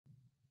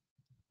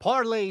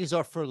Parlays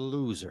are for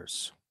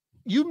losers.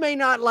 You may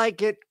not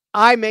like it.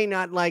 I may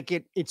not like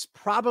it. It's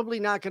probably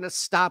not going to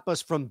stop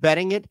us from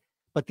betting it,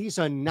 but these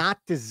are not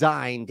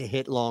designed to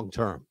hit long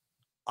term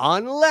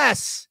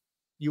unless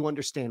you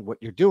understand what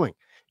you're doing.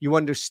 You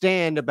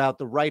understand about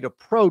the right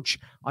approach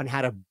on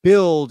how to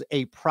build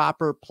a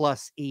proper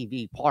plus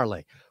EV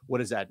parlay. What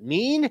does that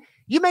mean?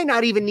 You may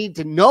not even need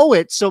to know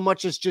it so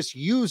much as just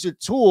use a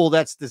tool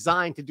that's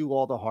designed to do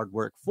all the hard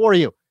work for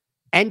you.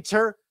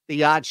 Enter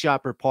the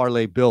OddsShopper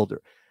Parlay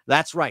Builder.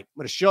 That's right. I'm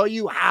going to show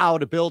you how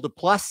to build a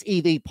plus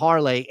EV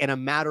parlay in a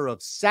matter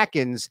of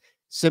seconds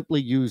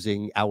simply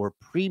using our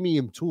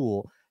premium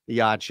tool, the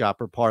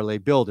OddsShopper Parlay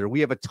Builder. We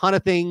have a ton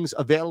of things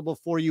available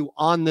for you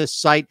on this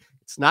site.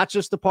 It's not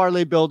just the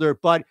Parlay Builder,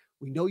 but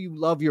we know you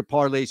love your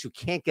parlays. You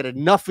can't get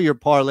enough of your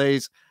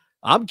parlays.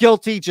 I'm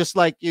guilty just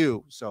like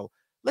you. So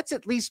let's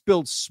at least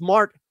build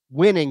smart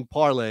winning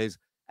parlays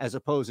as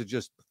opposed to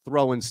just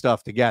throwing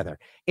stuff together.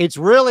 It's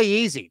really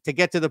easy to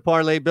get to the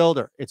Parlay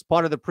Builder. It's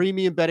part of the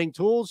premium betting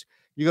tools.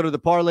 You go to the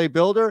Parlay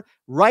Builder,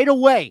 right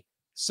away,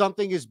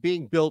 something is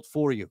being built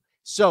for you.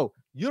 So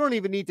you don't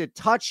even need to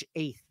touch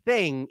a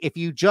thing. If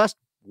you just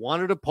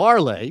wanted a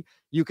parlay,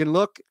 you can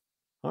look,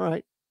 all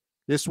right,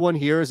 this one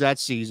here is at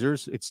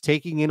Caesars. It's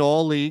taking in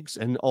all leagues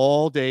and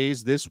all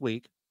days this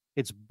week.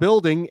 It's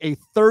building a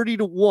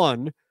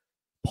 30-1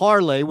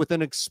 parlay with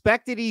an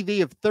expected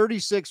EV of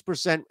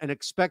 36%, an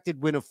expected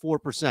win of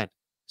 4%.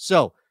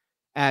 So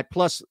at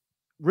plus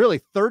really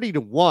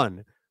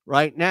 30-1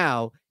 right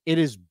now, it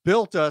has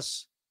built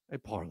us a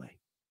parlay.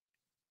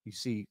 You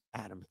see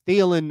Adam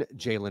Thielen,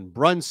 Jalen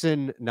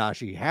Brunson,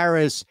 Najee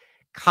Harris,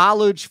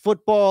 college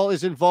football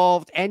is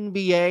involved,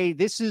 NBA.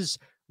 This is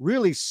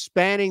really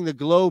spanning the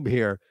globe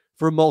here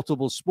for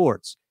multiple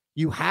sports.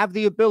 You have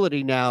the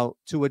ability now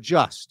to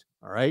adjust.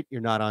 All right. You're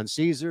not on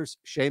Caesars.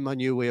 Shame on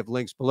you. We have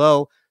links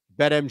below.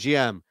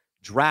 BetMGM,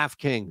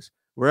 DraftKings,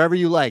 wherever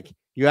you like.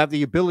 You have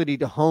the ability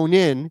to hone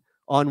in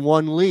on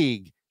one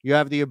league. You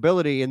have the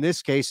ability, in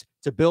this case,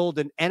 to build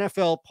an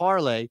NFL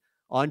parlay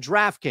on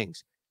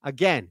DraftKings.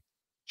 Again,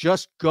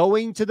 just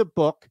going to the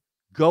book,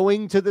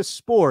 going to the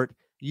sport,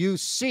 you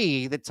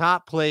see the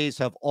top plays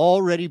have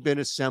already been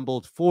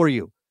assembled for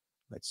you.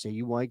 Let's say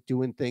you like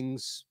doing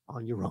things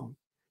on your own.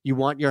 You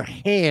want your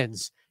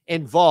hands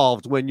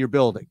involved when you're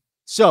building.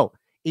 So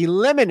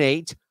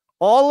eliminate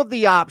all of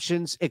the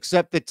options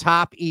except the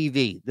top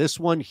EV. This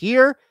one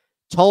here,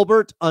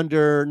 Tolbert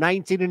under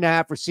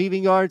 19.5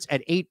 receiving yards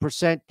at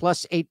 8%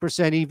 plus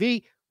 8%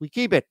 EV. We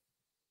keep it.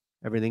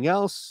 Everything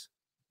else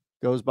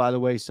goes by the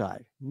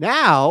wayside.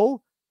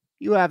 Now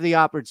you have the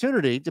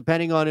opportunity,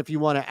 depending on if you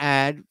want to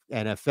add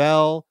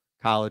NFL,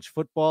 college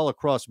football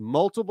across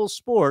multiple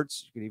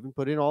sports. You can even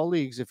put in all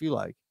leagues if you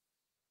like.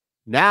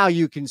 Now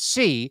you can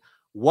see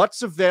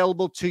what's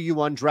available to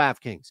you on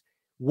DraftKings.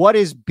 What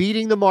is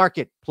beating the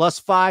market? Plus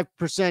 5%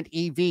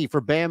 EV for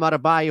Bam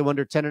Adebayo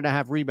under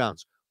 10.5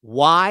 rebounds.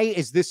 Why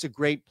is this a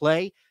great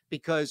play?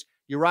 Because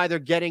you're either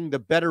getting the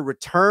better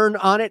return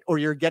on it or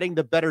you're getting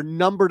the better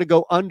number to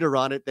go under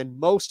on it than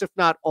most, if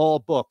not all,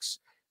 books.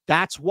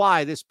 That's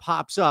why this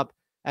pops up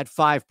at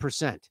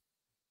 5%.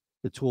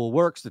 The tool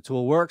works. The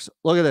tool works.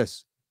 Look at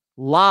this.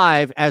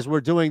 Live as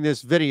we're doing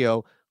this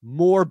video,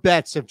 more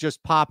bets have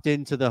just popped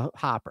into the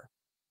hopper.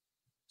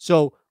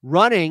 So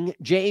running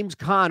James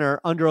Conner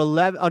under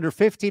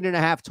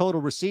 15.5 total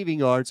receiving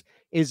yards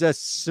is a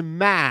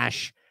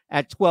smash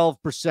at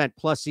 12%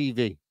 plus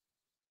EV.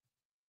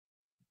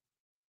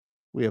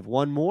 We have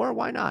one more.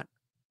 Why not?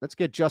 Let's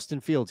get Justin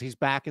Fields. He's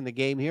back in the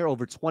game here.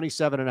 Over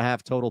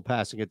 27.5 total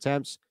passing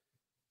attempts.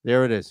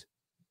 There it is.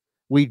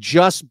 We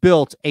just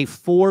built a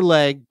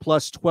 4-leg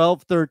plus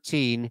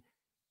 12-13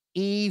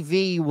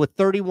 EV with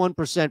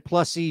 31%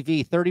 plus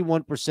EV,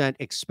 31%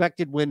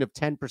 expected win of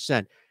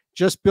 10%.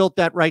 Just built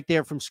that right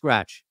there from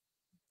scratch.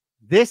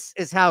 This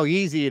is how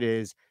easy it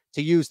is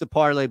to use the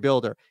Parlay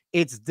Builder.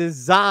 It's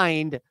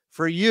designed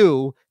for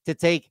you to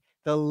take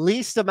the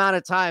least amount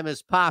of time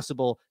as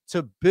possible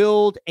to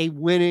build a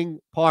winning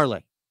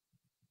parlay.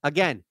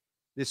 Again,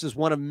 this is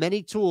one of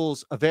many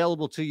tools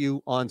available to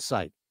you on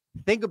site.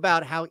 Think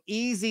about how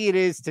easy it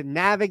is to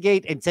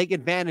navigate and take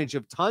advantage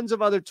of tons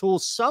of other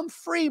tools, some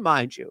free,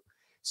 mind you,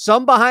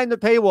 some behind the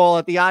paywall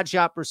at the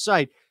OddsShopper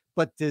site,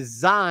 but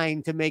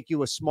designed to make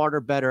you a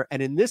smarter, better.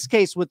 And in this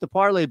case, with the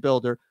Parlay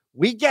Builder,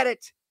 we get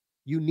it.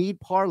 You need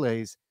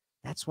parlays.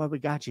 That's why we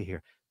got you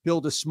here.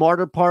 Build a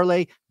smarter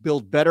parlay,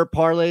 build better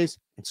parlays,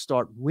 and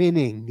start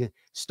winning,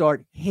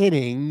 start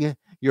hitting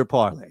your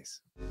parlays.